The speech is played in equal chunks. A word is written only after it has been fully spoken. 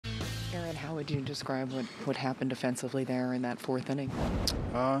Aaron, how would you describe what happened defensively there in that fourth inning?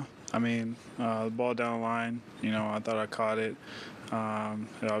 The ball down the line, I thought I caught it. It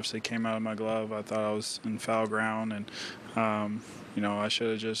obviously came out of my glove. I thought I was in foul ground, and, I should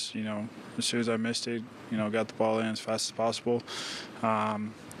have just, as soon as I missed it, got the ball in as fast as possible,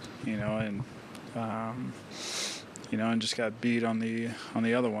 and just got beat on the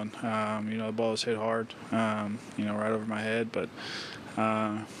other one. The ball was hit hard, right over my head, but,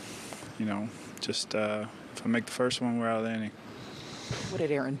 if I make the first one, we're out of the inning. What did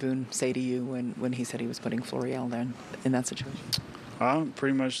Aaron Boone say to you when he said he was putting Florial then in that situation?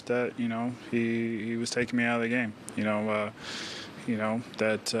 Pretty much that, he was taking me out of the game. He's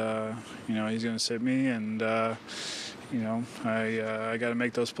going to sit me, and I got to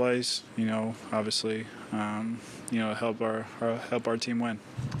make those plays. Obviously, help our team win.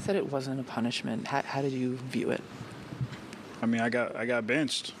 You said it wasn't a punishment. How did you view it? I got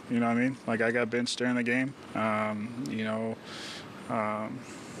benched. You know what I mean? Like, I got benched during the game.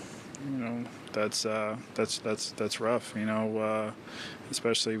 That's rough.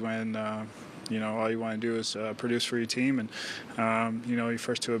 Especially when all you want to do is produce for your team, and your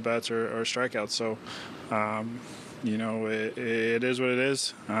first two at bats are strikeouts. So it is what it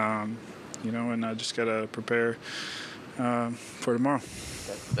is. And I just gotta prepare for tomorrow.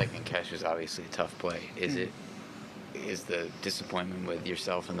 That second catch was obviously a tough play. Is the disappointment with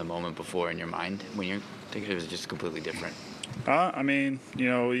yourself in the moment before in your mind when you're thinking it was just completely different?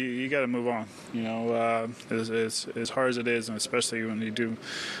 You got to move on. As hard as it is, and especially when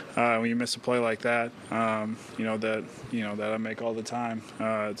you miss a play like that, that I make all the time.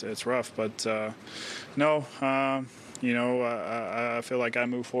 It's rough, but no. I feel like I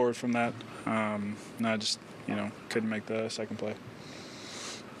moved forward from that. And I just couldn't make the second play.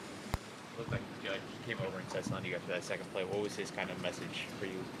 Looked like he came over and said something to you after that second play. What was his kind of message for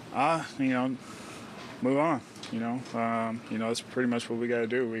you? Move on. That's pretty much what we got to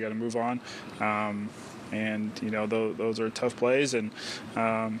do. We got to move on. Those are tough plays, and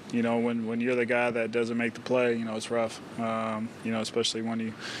when you're the guy that doesn't make the play, it's rough. Especially when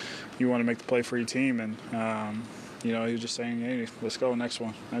you want to make the play for your team, and he was just saying, hey, let's go, next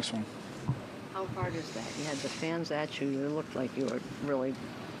one. How hard is that? You had the fans at you. You looked like you were really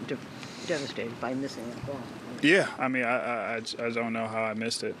devastated by missing that ball. Yeah, I don't know how I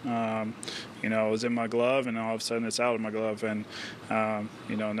missed it. It was in my glove, and all of a sudden it's out of my glove. And,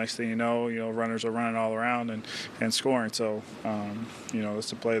 next thing you know, runners are running all around and scoring. So,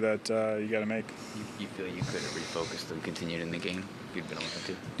 it's a play that you got to make. You feel you could have refocused and continued in the game if you'd been allowed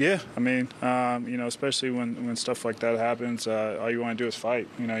to? Yeah, especially when stuff like that happens, all you want to do is fight.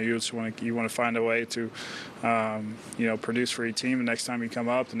 You want to find a way to, produce for your team. The next time you come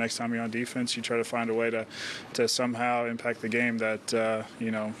up, the next time you're on defense, you try to find a way to somehow impact the game that,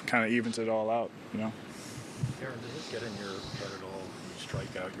 kind of evens it all out, Aaron, does it get in your head at all when you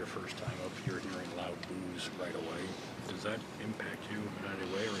strike out your first time up, you're hearing loud boos right away? Does that impact you in any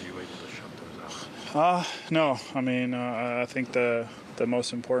way, or are you able to shut those out? No. I think the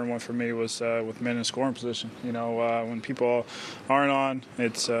most important one for me was with men in scoring position. When people aren't on,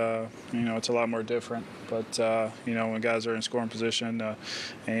 it's it's a lot more different. But when guys are in scoring position,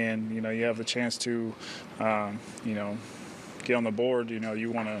 and you have the chance to get on the board, you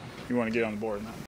want to get on the board.